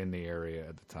 and if they're in the area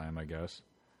at the time, I guess.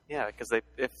 Yeah, because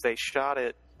if they shot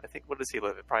it, I think, what does he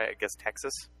live in? Probably, I guess,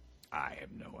 Texas. I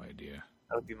have no idea.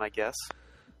 That would be my guess.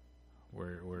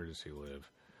 Where does he live?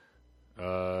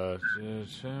 I mean,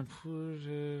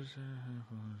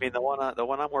 the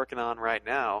one I'm working on right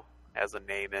now has a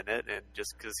name in it, and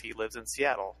just because he lives in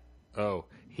Seattle. Oh,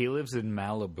 he lives in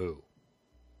Malibu.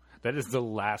 That is the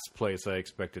last place I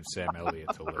expected Sam Elliott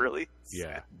to live. Really?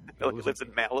 Yeah. He lives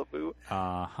in Malibu?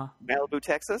 Uh-huh. Malibu,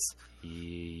 Texas?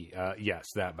 Yes,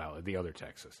 that Malibu. The other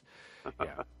Texas.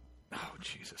 Yeah. Oh,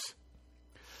 Jesus.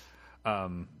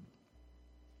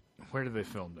 Where did they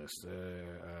film this?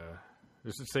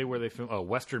 Does it say where they filmed? Oh,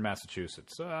 Western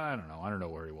Massachusetts. I don't know. I don't know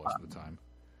where he was at the time.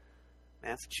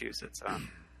 Massachusetts.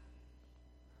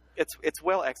 It's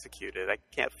well executed. I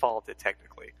can't fault it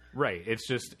technically. Right.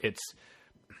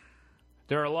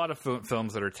 There are a lot of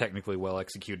films that are technically well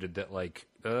executed that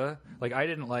I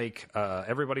didn't like.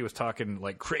 Everybody was talking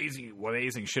like crazy,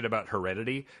 amazing shit about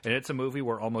Heredity, and it's a movie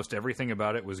where almost everything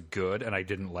about it was good, and I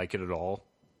didn't like it at all.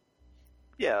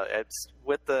 Yeah, it's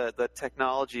with the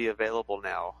technology available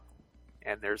now,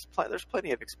 and there's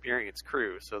plenty of experienced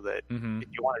crew, so that if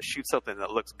you want to shoot something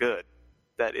that looks good,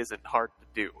 that isn't hard to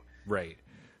do. Right.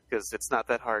 Because it's not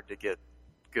that hard to get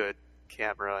good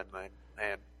camera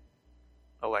and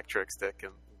electric stick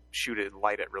and shoot it and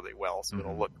light it really well, so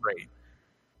it'll look great.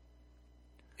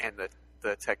 And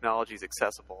the technology is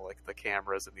accessible, like the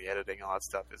cameras and the editing, all that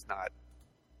stuff is not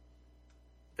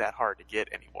that hard to get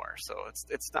anymore. So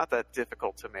it's not that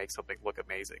difficult to make something look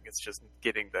amazing. It's just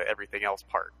getting the everything else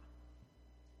part.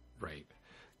 Right.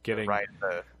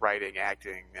 The writing,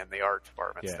 acting, and the art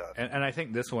department stuff. And I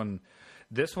think this one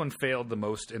failed the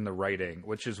most in the writing,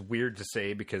 which is weird to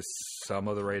say because some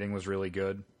of the writing was really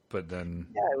good, but then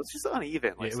it was just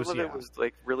uneven. Like some of it was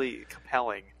like really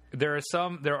compelling. There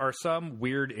are some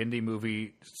weird indie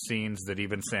movie scenes that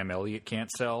even Sam Elliott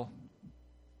can't sell.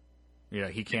 Yeah,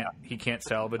 he can't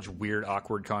salvage weird,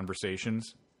 awkward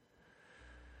conversations.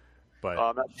 But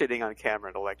I'm not shitting on camera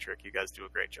and electric. You guys do a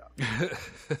great job.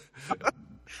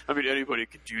 I mean, anybody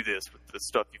could do this with the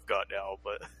stuff you've got now,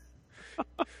 but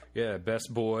yeah,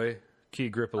 Best Boy, Key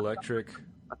Grip Electric.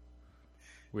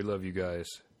 We love you guys.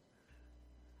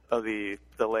 Oh, the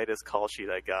latest call sheet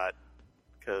I got,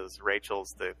 because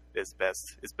Rachel's is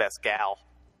best gal,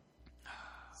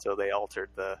 so they altered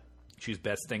she's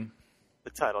besting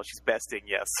the title. She's besting,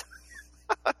 yes.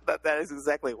 that is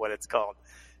exactly what it's called.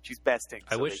 She's besting.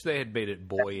 I wish they had made it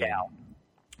boying.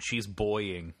 She's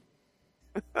boying.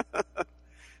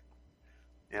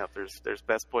 Yeah, there's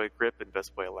Best Boy Grip and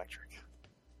Best Boy Electric.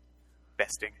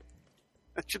 Besting.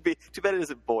 That should be too bad it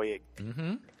isn't boying.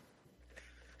 Mm-hmm.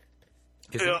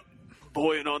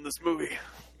 Boying on this movie.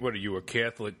 What are you, a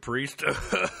Catholic priest?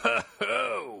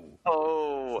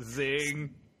 Oh,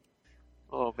 zing!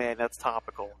 Oh man, that's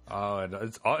topical. Oh,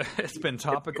 it's been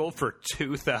topical for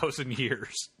 2,000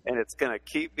 years, and it's gonna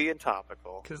keep being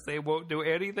topical because they won't do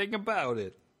anything about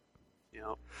it.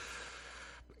 Yep.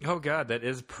 Oh god, that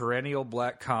is perennial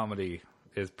black comedy.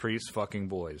 Is priests fucking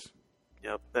boys.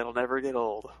 Yep, that'll never get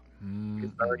old. Mm-hmm.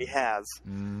 It already has.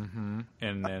 Mm-hmm.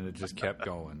 And then it just kept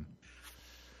going.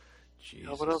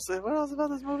 Jesus. What else about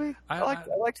this movie? I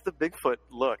liked the Bigfoot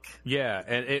look. Yeah,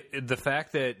 and the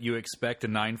fact that you expect a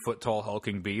 9-foot-tall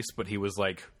hulking beast, but he was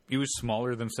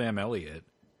smaller than Sam Elliott.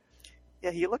 Yeah,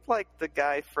 he looked like the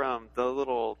guy from the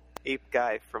little ape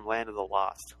guy from Land of the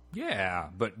Lost. Yeah,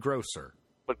 but grosser.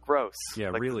 But gross.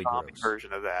 Yeah, like really the zombie gross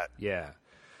version of that. Yeah.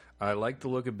 I liked the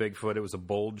look of Bigfoot. It was a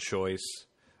bold choice.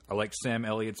 I liked Sam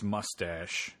Elliott's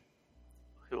mustache.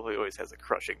 He always has a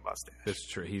crushing mustache. That's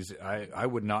true. I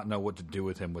would not know what to do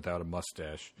with him without a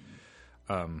mustache.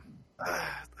 I'm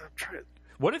trying to...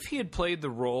 What if he had played the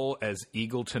role as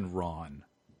Eagleton Ron?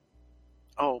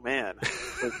 Oh, man.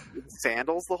 Like, in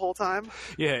sandals the whole time?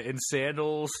 Yeah, in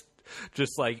sandals,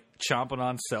 just like chomping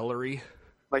on celery.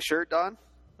 My shirt, Don?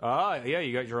 Yeah,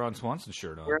 you got your Ron Swanson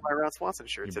shirt on. Wearing my Ron Swanson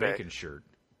shirt your today. Your bacon shirt.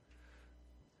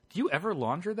 Do you ever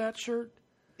launder that shirt?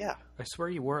 Yeah. I swear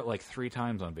you wore it like 3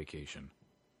 times on vacation.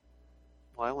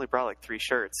 Well, I only brought like 3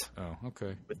 shirts. Oh,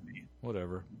 okay. With me.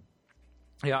 Whatever.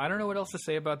 Yeah, I don't know what else to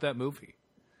say about that movie.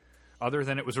 Other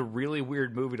than it was a really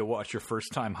weird movie to watch your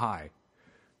first time high.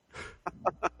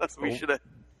 We could have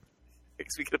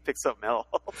picked something else.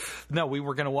 No, we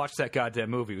were going to watch that goddamn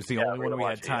movie. It was the only one we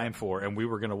had time for, and we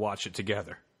were going to watch it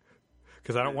together.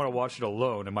 Because I don't want to watch it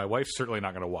alone, and my wife's certainly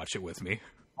not going to watch it with me.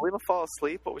 Were we going to fall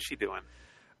asleep? What was she doing?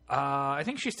 I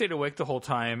think she stayed awake the whole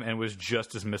time and was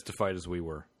just as mystified as we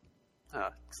were.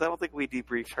 Because I don't think we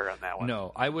debriefed her on that one.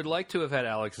 No, I would like to have had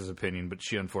Alex's opinion, but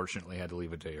she unfortunately had to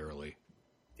leave a day early.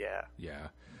 Yeah. Yeah.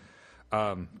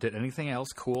 Did anything else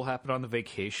cool happen on the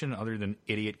vacation other than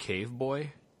Idiot Cave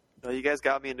Boy? Well, you guys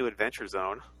got me into Adventure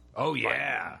Zone. Oh,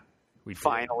 yeah. We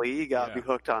finally got me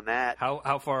hooked on that.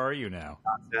 How far are you now?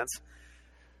 Nonsense.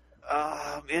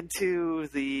 Into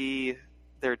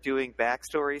they're doing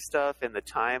backstory stuff in the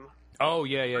time. Oh,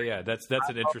 yeah. That's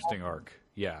an interesting arc.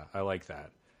 Yeah, I like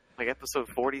that. Like episode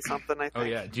 40-something, I think. Oh,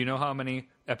 yeah. Do you know how many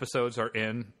episodes are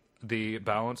in the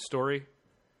Balance story?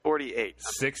 48.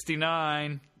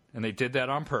 69. And they did that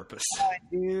on purpose. Hi,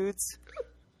 dudes.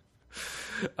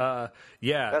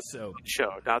 That's a good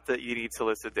show. Not that you need to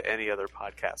listen to any other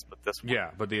podcast, but this one.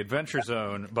 Yeah, but the Adventure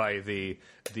Zone by the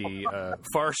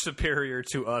far superior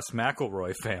to us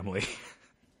McElroy family.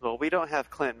 Well, we don't have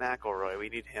Clint McElroy. We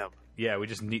need him. Yeah, we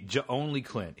just need only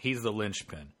Clint. He's the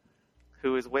linchpin.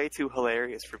 Who is way too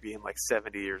hilarious for being like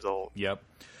 70 years old. Yep.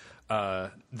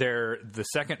 They're the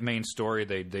second main story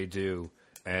they do,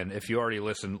 and if you already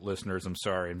listeners, I'm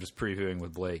sorry, I'm just previewing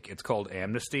with Blake. It's called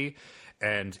Amnesty,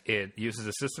 and it uses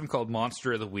a system called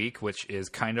Monster of the Week, which is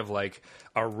kind of like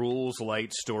a rules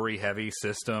light, story heavy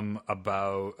system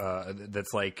about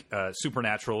that's like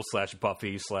Supernatural /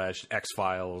 Buffy /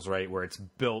 X-Files, right? Where it's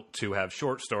built to have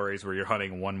short stories where you're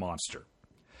hunting one monster.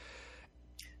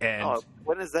 And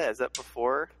when is that? Is that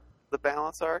before the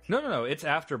Balance arc? No. It's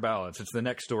after Balance. It's the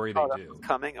next story they do.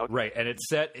 Coming? Okay. Right, and it's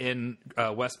set in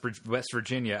West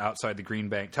Virginia outside the Green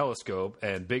Bank Telescope,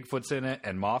 and Bigfoot's in it,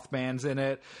 and Mothman's in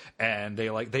it, and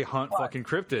they hunt fucking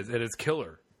cryptids, and it's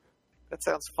killer. That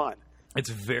sounds fun. It's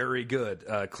very good.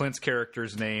 Clint's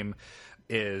character's name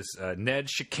is Ned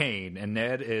Chicane, and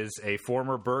Ned is a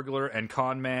former burglar and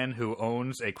con man who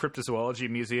owns a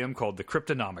cryptozoology museum called the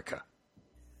Cryptonomica.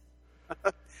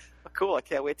 Cool! I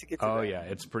can't wait to get to that. Oh yeah,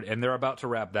 it's pretty, and they're about to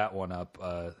wrap that one up.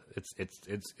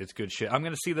 It's good shit. I'm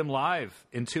going to see them live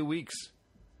in 2 weeks.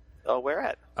 Oh, where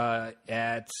at?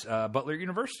 At Butler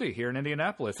University here in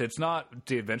Indianapolis. It's not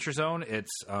the Adventure Zone.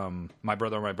 It's My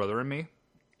Brother and Me.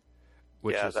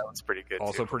 Which is that one's pretty good.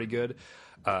 Also too. pretty good.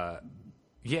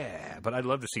 Yeah, but I'd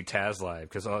love to see Taz live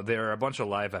because there are a bunch of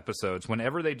live episodes.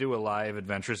 Whenever they do a live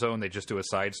Adventure Zone, they just do a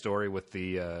side story with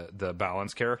the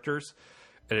Balance characters.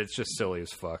 And it's just silly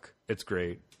as fuck. It's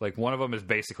great. Like, one of them is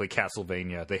basically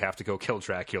Castlevania. They have to go kill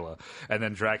Dracula. And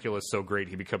then Dracula's so great,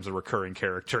 he becomes a recurring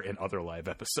character in other live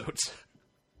episodes.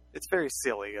 It's very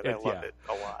silly, and I love it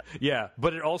a lot. Yeah,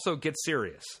 but it also gets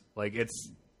serious. Like,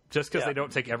 it's just because they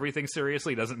don't take everything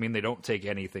seriously doesn't mean they don't take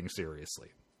anything seriously.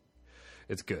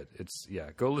 It's good.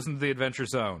 Go listen to The Adventure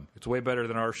Zone. It's way better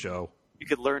than our show. You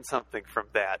could learn something from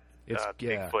that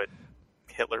Bigfoot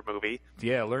Hitler movie.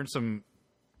 Yeah, learn some...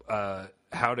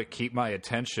 how to keep my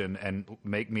attention and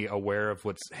make me aware of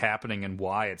what's happening and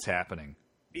why it's happening.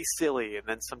 Be silly and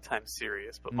then sometimes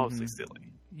serious, but mostly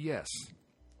silly. Yes.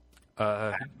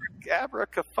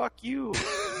 Abraca, fuck you.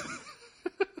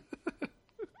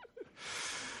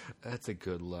 That's a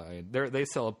good line. They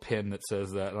sell a pin that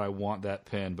says that, and I want that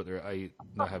pin, but I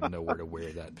have nowhere to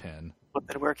wear that pin. But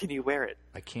then where can you wear it?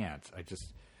 I can't. I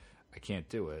can't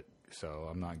do it, so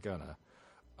I'm not gonna.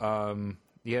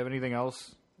 You have anything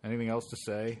else? Anything else to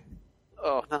say?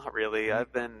 Oh, not really.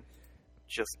 I've been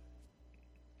just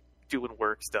doing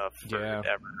work stuff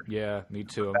forever. Yeah, me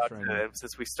too.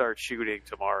 Since we start shooting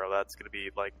tomorrow, that's going to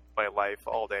be like my life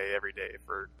all day, every day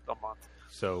for a month.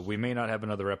 So we may not have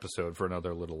another episode for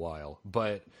another little while,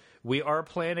 but we are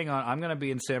planning on... I'm going to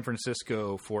be in San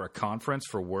Francisco for a conference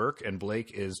for work, and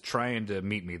Blake is trying to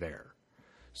meet me there.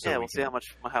 So we'll see how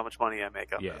much money I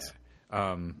make on this.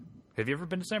 Have you ever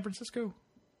been to San Francisco?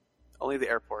 Only the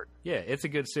airport. Yeah, it's a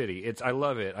good city. I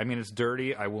love it. I mean, it's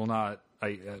dirty. I will not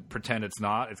pretend it's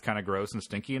not. It's kind of gross and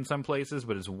stinky in some places,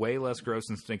 but it's way less gross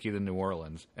and stinky than New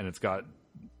Orleans. And it's got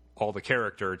all the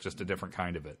character, just a different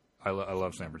kind of it. I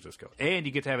love San Francisco. And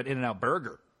you get to have an In-N-Out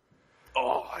burger.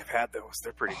 Oh, I've had those.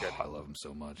 They're pretty good. I love them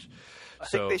so much. I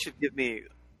think they should give me...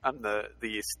 I'm the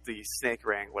snake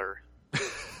wrangler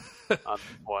on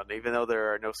one. Even though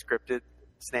there are no scripted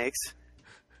snakes,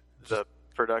 the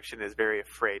production is very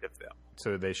afraid of them.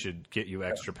 So they should get you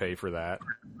extra pay for that.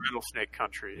 Rattlesnake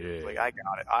country. Yeah. Like, I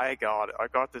got it. I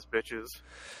got this, bitches.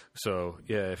 So,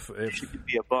 yeah, if it could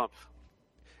be a bump.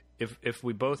 If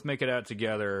we both make it out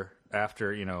together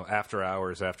after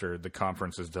hours, after the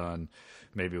conference is done,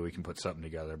 maybe we can put something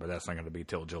together, but that's not going to be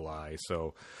till July.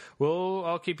 So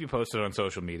I'll keep you posted on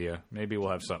social media. Maybe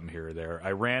we'll have something here or there. I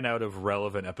ran out of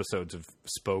relevant episodes of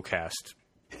Spocast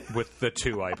with the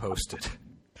 2 I posted.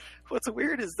 What's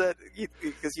weird is that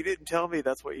because you didn't tell me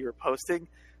that's what you were posting,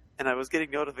 and I was getting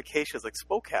notifications like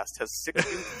Spocast has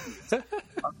 6 new feeds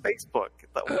on Facebook.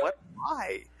 I thought, what?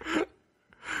 Why?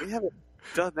 We haven't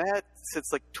done that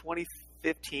since like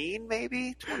 2015,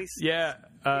 maybe 20. Yeah,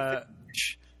 or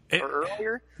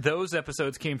earlier. Those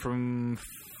episodes came from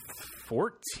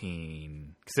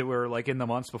 14 because they were like in the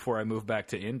months before I moved back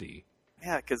to Indy.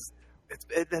 Yeah, because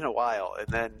it's been a while, and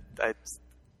then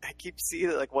I keep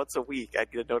seeing it like once a week.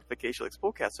 I'd get a notification like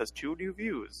Spokecast has 2 new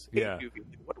views. 8 new views.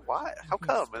 What? Why? How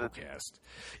come? Spokecast.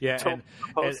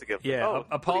 Yeah,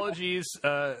 apologies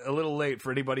a little late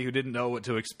for anybody who didn't know what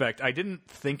to expect. I didn't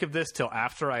think of this till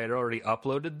after I had already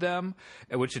uploaded them,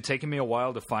 which had taken me a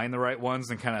while to find the right ones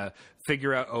and kind of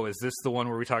figure out, is this the one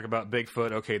where we talk about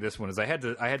Bigfoot? Okay, this one is. I had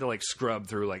to like scrub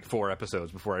through like 4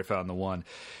 episodes before I found the one.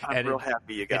 I'm real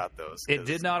happy you got those. It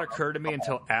did not occur to me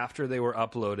until after they were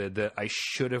uploaded that I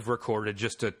should have recorded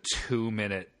just a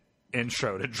 2-minute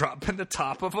intro to drop in the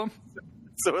top of them.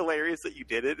 So hilarious that you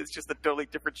did it. It's just a totally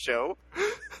different show.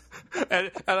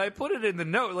 and I put it in the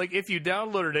note. Like, if you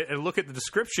downloaded it and look at the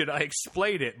description, I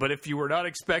explain it. But if you were not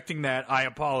expecting that, I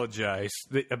apologize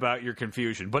about your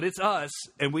confusion. But it's us,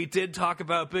 and we did talk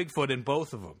about Bigfoot in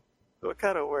both of them. So it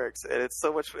kind of works, and it's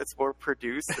more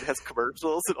produced. It has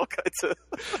commercials and all kinds of...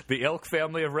 The Elk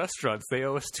family of restaurants, they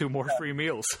owe us 2 more free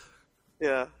meals.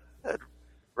 Yeah, and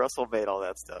Russell made all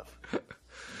that stuff.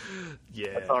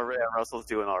 Yeah. That's all right. Russell's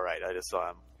doing all right. I just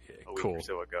saw him a week or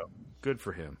so ago. Good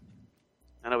for him.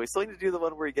 I know. We still need to do the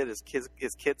one where you get his kids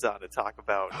on to talk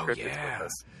about cryptids with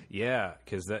us. Yeah,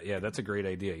 because that's a great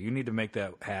idea. You need to make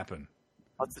that happen.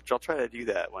 I'll try to do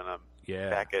that when I'm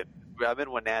back at... I'm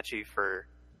in Wenatchee for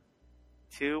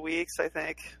 2 weeks, I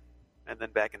think, and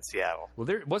then back in Seattle. Well,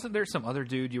 wasn't there some other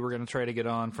dude you were going to try to get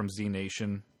on from Z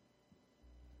Nation?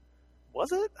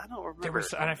 Was it? I don't remember.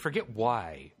 And I forget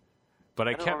why. But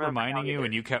I kept reminding you,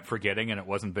 and you kept forgetting, and it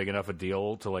wasn't big enough a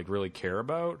deal to like really care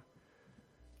about.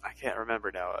 I can't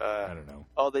remember now. I don't know.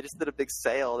 Oh, they just did a big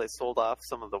sale. They sold off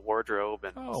some of the wardrobe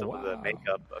and some of the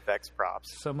makeup effects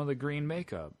props. Some of the green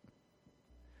makeup.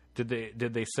 Did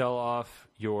they sell off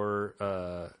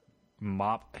your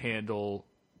mop handle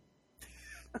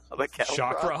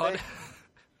shock rod?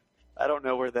 I don't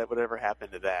know whatever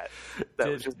happened to that. That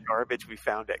was just garbage we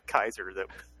found at Kaiser that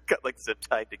got like zip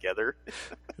tied together.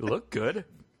 It looked good. It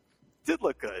did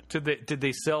look good. Did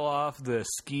they sell off the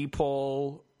ski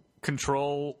pole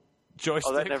control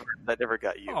joystick? Oh, that never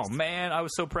got used. Oh man, I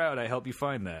was so proud. I helped you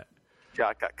find that.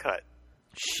 Jock got cut.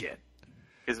 Shit.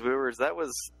 Because when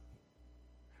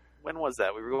was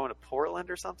that? We were going to Portland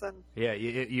or something? Yeah,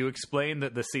 you explained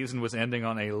that the season was ending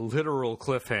on a literal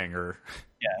cliffhanger.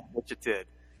 Yeah, which it did.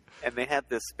 And they had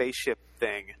this spaceship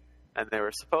thing, and there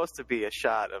was supposed to be a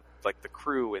shot of like the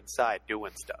crew inside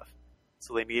doing stuff.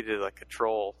 So they needed a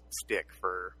control stick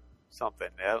for something.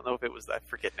 I don't know if it was. I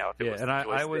forget now. If it was. And I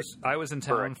was in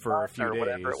town for a few days,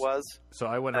 whatever it was. So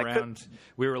I went around.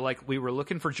 We were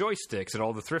looking for joysticks at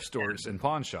all the thrift stores and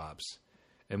pawn shops,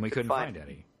 and we couldn't find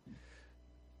any.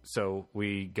 So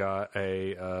we got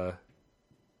a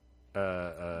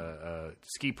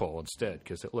ski pole instead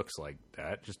because it looks like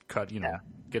that. Just cut,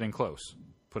 get in close.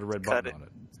 Put a red button on it.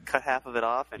 Cut half of it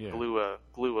off and glue a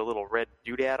little red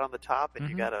doodad on the top, and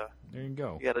there you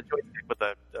go. You got a joystick with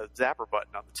a zapper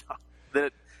button on the top. Then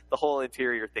the whole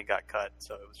interior thing got cut,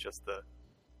 so it was just the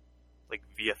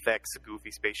VFX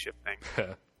goofy spaceship thing.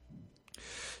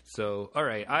 So, all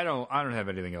right, I don't have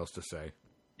anything else to say.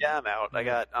 Yeah, I'm out.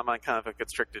 I'm on kind of a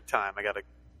constricted time. I gotta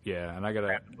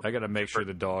make sure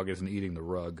the dog isn't eating the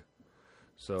rug.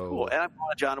 So cool. And I'm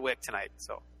on John Wick tonight.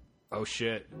 So. Oh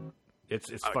shit! It's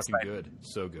fucking excited. Good.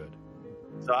 So good.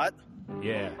 Saw it?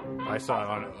 Yeah, I saw it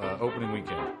on opening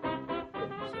weekend.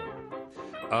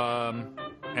 So,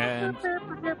 and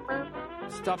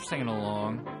stop singing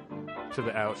along to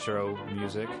the outro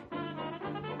music.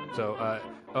 So,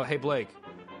 hey Blake,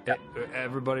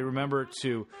 everybody remember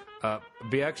to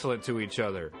be excellent to each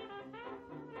other.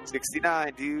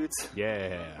 69 dudes.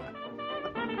 Yeah.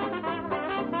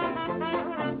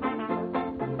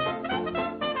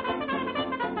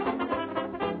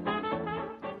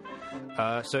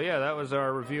 That was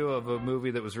our review of a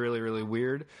movie that was really, really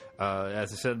weird.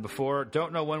 As I said before,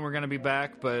 don't know when we're going to be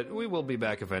back, but we will be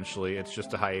back eventually. It's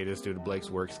just a hiatus due to Blake's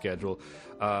work schedule.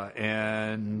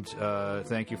 And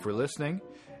thank you for listening.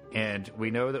 And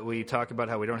we know that we talk about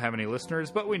how we don't have any listeners,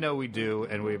 but we know we do,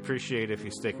 and we appreciate if you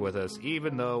stick with us,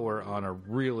 even though we're on a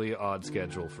really odd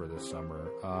schedule for this summer.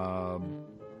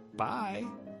 Bye.